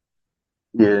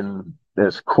in,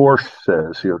 as Korsch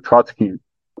says, Trotsky,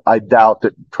 I doubt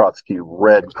that Trotsky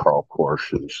read Karl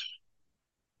Korsch's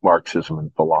Marxism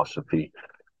and Philosophy.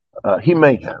 He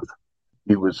may have.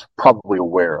 He was probably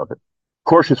aware of it.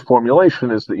 Korsch's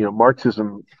formulation is that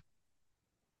Marxism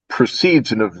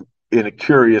proceeds in a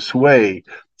curious way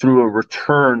through a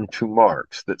return to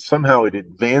Marx, that somehow it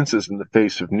advances in the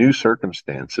face of new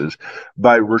circumstances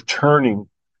by returning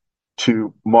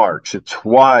to Marx. It's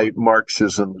why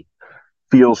Marxism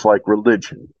feels like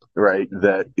religion, right?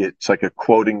 That it's like a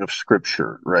quoting of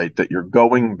scripture, right? That you're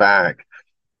going back.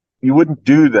 You wouldn't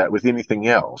do that with anything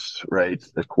else, right?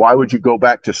 Like, why would you go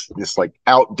back to this like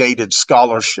outdated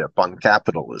scholarship on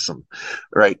capitalism,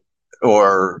 right?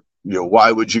 Or,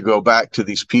 why would you go back to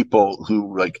these people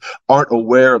who like aren't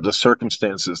aware of the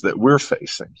circumstances that we're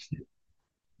facing?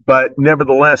 But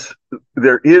nevertheless,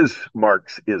 there is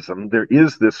Marxism. There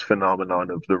is this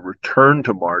phenomenon of the return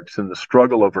to Marx and the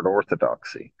struggle over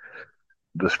orthodoxy,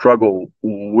 the struggle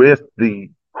with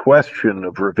the question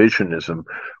of revisionism,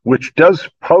 which does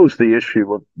pose the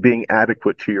issue of being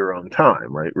adequate to your own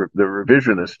time, right? The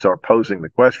revisionists are posing the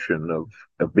question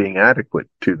of being adequate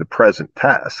to the present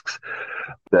tasks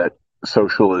that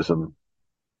socialism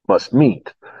must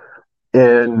meet.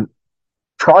 And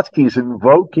Trotsky's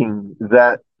invoking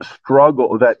that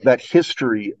struggle, that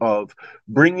history of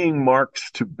bringing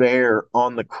Marx to bear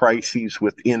on the crises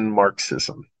within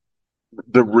Marxism,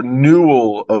 the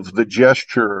renewal of the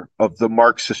gesture of the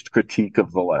Marxist critique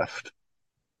of the left,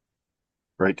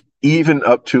 right? Even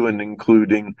up to and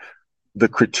including the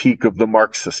critique of the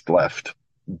Marxist left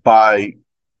by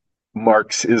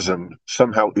Marxism,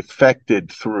 somehow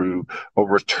effected through a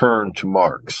return to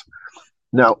Marx.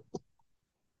 Now,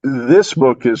 this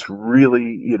book is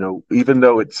really, even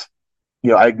though it's,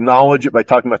 I acknowledge it by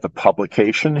talking about the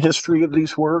publication history of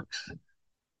these works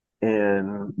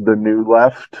and the New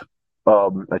Left.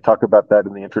 I talk about that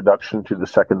in the introduction to the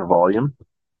second volume,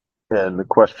 and the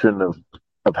question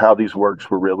of how these works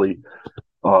were really,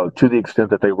 to the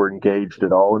extent that they were engaged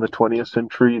at all in the 20th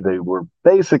century, they were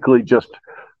basically just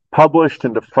published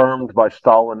and affirmed by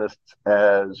Stalinists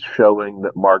as showing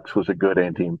that Marx was a good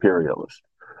anti-imperialist.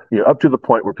 Up to the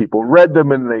point where people read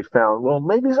them and they found, well,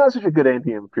 maybe he's not such a good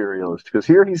anti-imperialist, because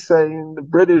here he's saying the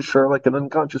British are like an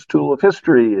unconscious tool of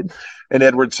history. And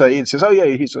Edward Said says, oh, yeah,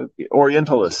 he's an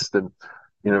Orientalist. And,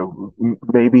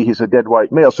 maybe he's a dead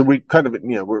white male. So we kind of,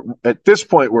 we're at this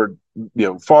point, we're,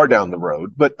 far down the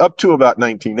road. But up to about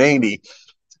 1980,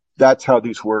 that's how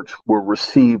these works were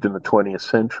received in the 20th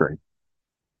century.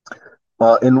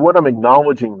 And what I'm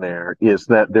acknowledging there is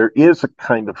that there is a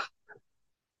kind of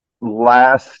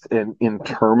last and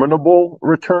interminable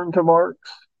return to Marx,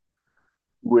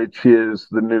 which is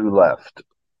the New Left,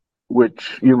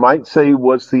 which you might say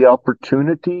was the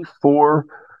opportunity for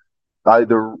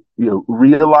either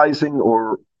realizing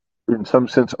or in some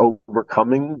sense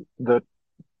overcoming the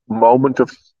moment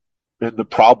of the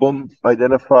problem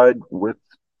identified with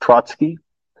Trotsky,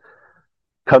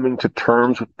 coming to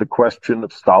terms with the question of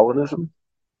Stalinism.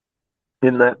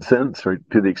 In that sense, or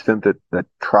to the extent that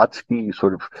Trotsky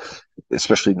sort of,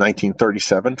 especially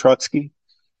 1937 Trotsky,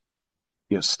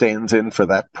 stands in for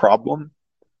that problem,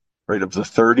 right, of the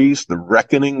 30s, the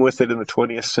reckoning with it in the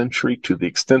 20th century, to the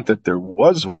extent that there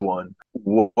was one,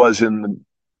 was in the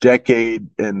decade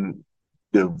and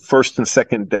the first and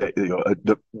second day,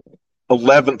 the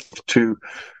 11th to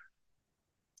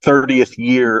 30th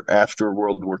year after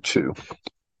World War II,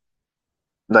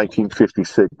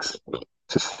 1956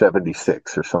 to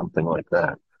 76 or something like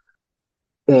that.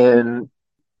 And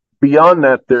beyond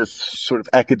that, there's sort of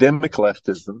academic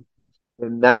leftism,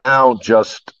 and now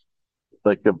just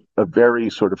like a very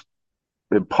sort of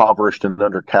impoverished and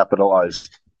undercapitalized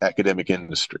academic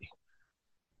industry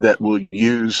that will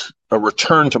use a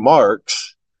return to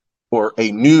Marx or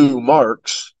a new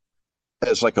Marx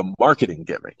as like a marketing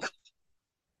gimmick,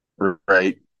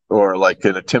 right? Or like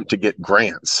an attempt to get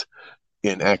grants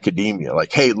in academia.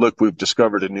 Like, hey, look, we've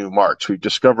discovered a new Marx. We've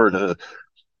discovered a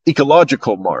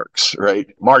ecological Marx, right?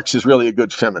 Marx is really a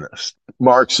good feminist.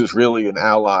 Marx is really an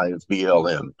ally of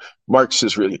BLM. Marx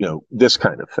is really, this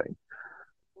kind of thing.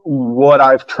 What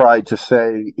I've tried to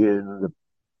say in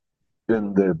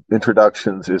the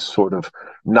introductions is sort of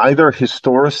neither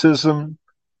historicism,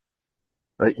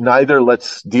 right? Neither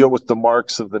let's deal with the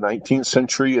Marx of the 19th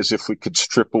century as if we could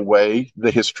strip away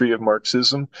the history of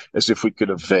Marxism, as if we could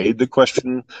evade the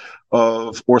question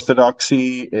of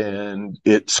orthodoxy and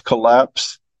its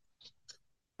collapse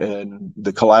and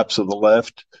the collapse of the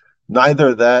left.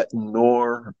 Neither that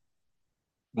nor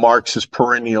Marx is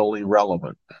perennially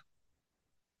relevant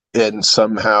and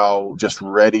somehow just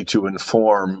ready to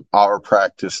inform our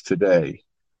practice today,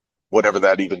 whatever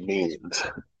that even means.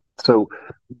 So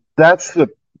that's the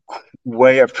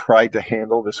way I've tried to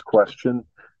handle this question,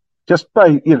 just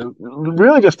by,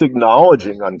 really just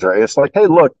acknowledging, Andreas, like, hey,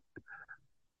 look,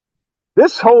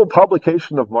 this whole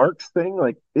publication of Marx thing,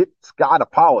 like, it's got a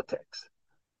politics.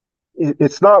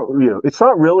 It's not, it's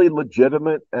not really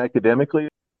legitimate academically.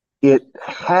 It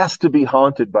has to be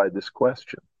haunted by this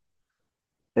question.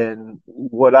 And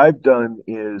what I've done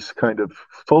is kind of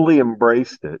fully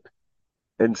embraced it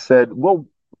and said, well,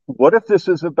 what if this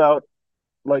is about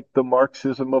like the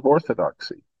Marxism of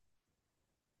orthodoxy,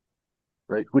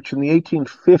 right? Which in the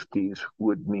 1850s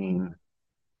would mean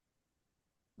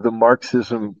the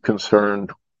Marxism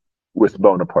concerned with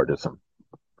Bonapartism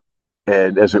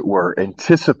and, as it were,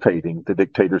 anticipating the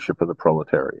dictatorship of the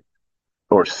proletariat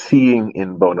or seeing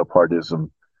in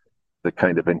Bonapartism the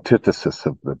kind of antithesis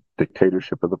of the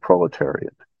dictatorship of the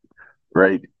proletariat,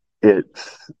 right?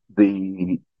 It's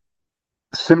the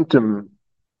symptom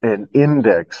and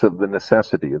index of the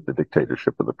necessity of the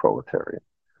dictatorship of the proletariat.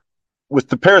 With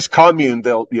the Paris Commune,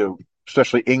 they'll,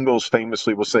 especially Engels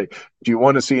famously will say, do you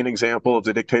want to see an example of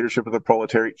the dictatorship of the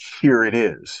proletariat? Here it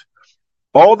is.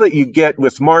 All that you get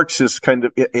with Marx is kind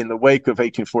of in the wake of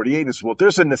 1848 is, well,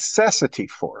 there's a necessity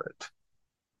for it.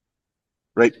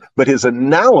 Right? But his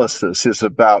analysis is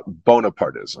about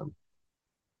Bonapartism.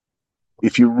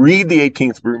 If you read the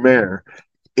 18th Brumaire,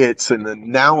 it's an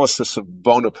analysis of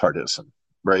Bonapartism,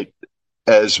 right?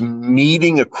 As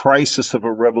meeting a crisis of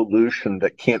a revolution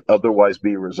that can't otherwise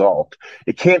be resolved.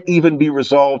 It can't even be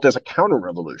resolved as a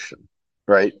counter-revolution,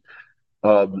 right?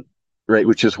 Right,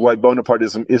 which is why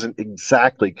Bonapartism isn't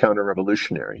exactly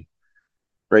counter-revolutionary,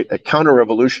 right? A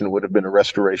counter-revolution would have been a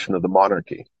restoration of the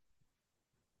monarchy.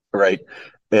 Right.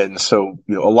 And so,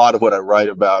 a lot of what I write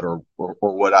about or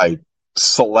what I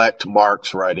select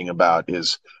Marx writing about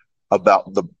is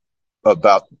about the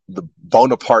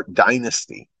Bonaparte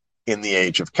dynasty in the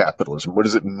age of capitalism. What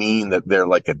does it mean that they're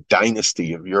like a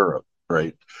dynasty of Europe,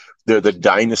 right? They're the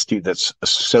dynasty that's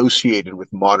associated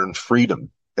with modern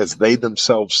freedom, as they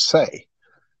themselves say,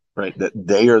 right? That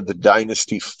they are the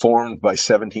dynasty formed by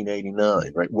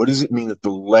 1789, right? What does it mean that the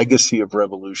legacy of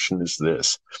revolution is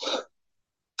this?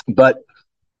 But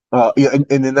and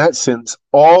in that sense,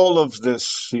 all of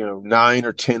this, 9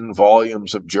 or 10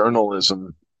 volumes of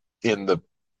journalism in the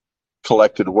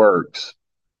collected works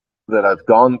that I've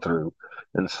gone through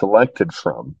and selected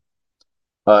from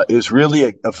is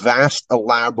really a vast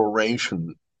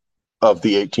elaboration of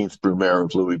the 18th Brumaire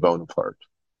of Louis Bonaparte,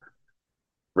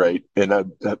 right?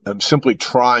 And I'm simply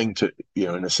trying to,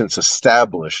 in a sense,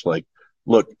 establish, like,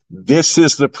 look, this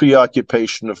is the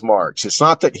preoccupation of Marx. It's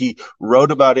not that he wrote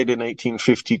about it in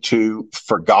 1852,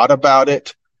 forgot about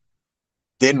it,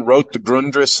 then wrote the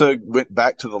Grundrisse, went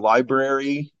back to the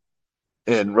library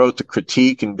and wrote the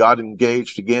critique and got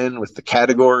engaged again with the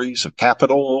categories of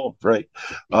capital, right?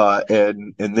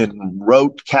 And then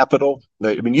wrote Capital.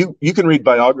 I mean, you can read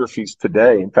biographies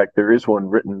today. In fact, there is one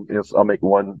written. I'll make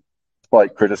one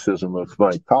slight criticism of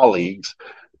my colleagues,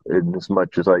 in as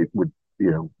much as I would,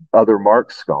 other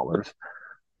Marx scholars.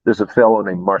 There's a fellow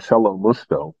named Marcello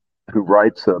Musto who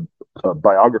writes a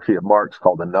biography of Marx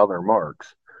called Another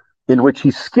Marx, in which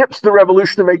he skips the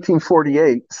revolution of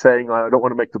 1848, saying, I don't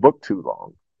want to make the book too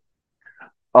long.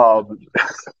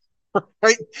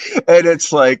 Right? And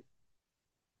it's like,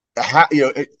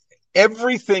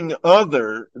 everything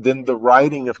other than the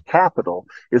writing of Capital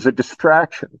is a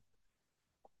distraction,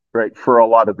 right, for a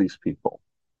lot of these people.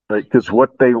 right? Because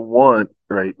what they want,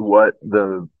 right, what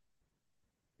the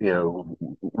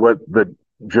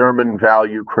German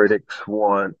value critics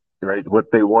want, right,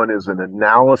 what they want is an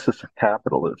analysis of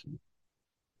capitalism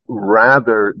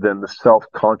rather than the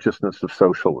self-consciousness of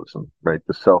socialism, right?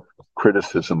 The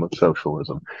self-criticism of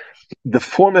socialism. The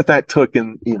format that took,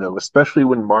 and especially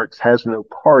when Marx has no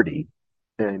party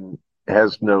and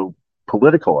has no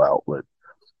political outlet,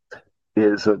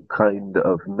 is a kind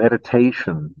of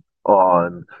meditation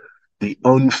on the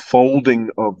unfolding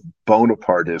of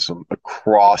Bonapartism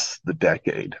across the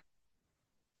decade.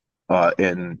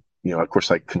 And of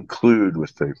course, I conclude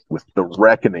with the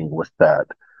reckoning with that.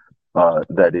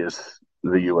 That is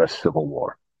the U.S. Civil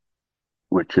War,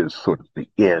 which is sort of the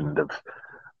end of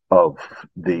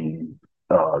the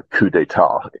coup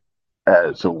d'état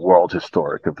as a world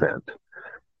historic event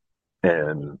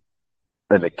and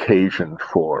an occasion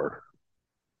for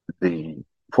the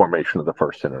formation of the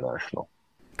First International.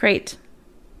 Great.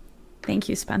 Thank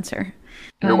you, Spencer.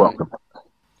 You're welcome.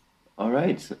 All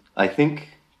right. I think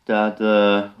that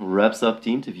wraps up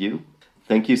the interview.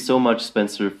 Thank you so much,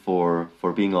 Spencer, for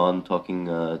being on, talking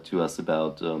to us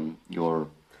about your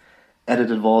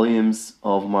edited volumes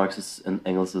of Marx's and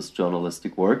Engels'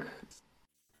 journalistic work.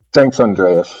 Thanks,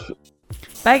 Andreas.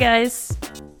 Bye, guys.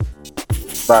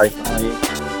 Bye. Bye.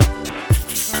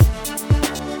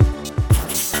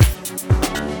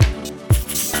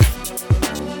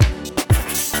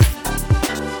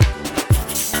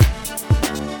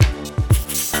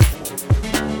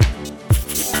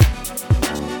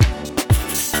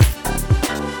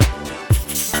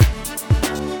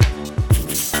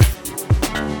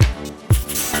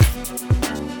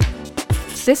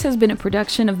 This has been a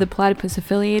production of the Platypus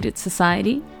Affiliated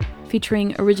Society,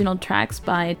 featuring original tracks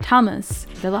by Thomas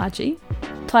Delaci.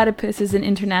 Platypus is an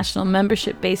international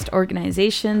membership-based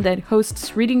organization that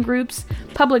hosts reading groups,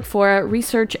 public fora,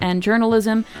 research, and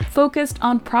journalism focused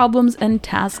on problems and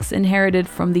tasks inherited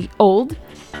from the old,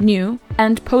 new,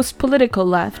 and post-political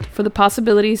left for the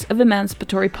possibilities of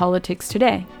emancipatory politics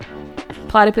today.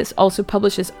 Platypus also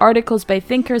publishes articles by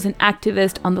thinkers and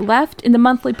activists on the left in the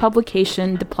monthly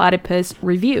publication The Platypus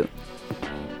Review.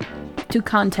 To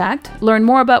contact, learn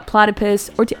more about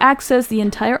Platypus, or to access the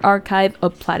entire archive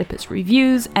of Platypus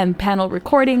reviews and panel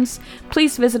recordings,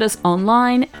 please visit us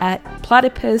online at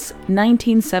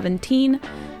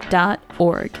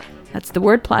platypus1917.org. That's the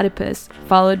word platypus,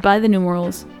 followed by the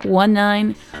numerals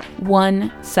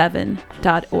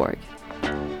 1917.org.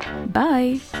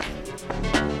 Bye!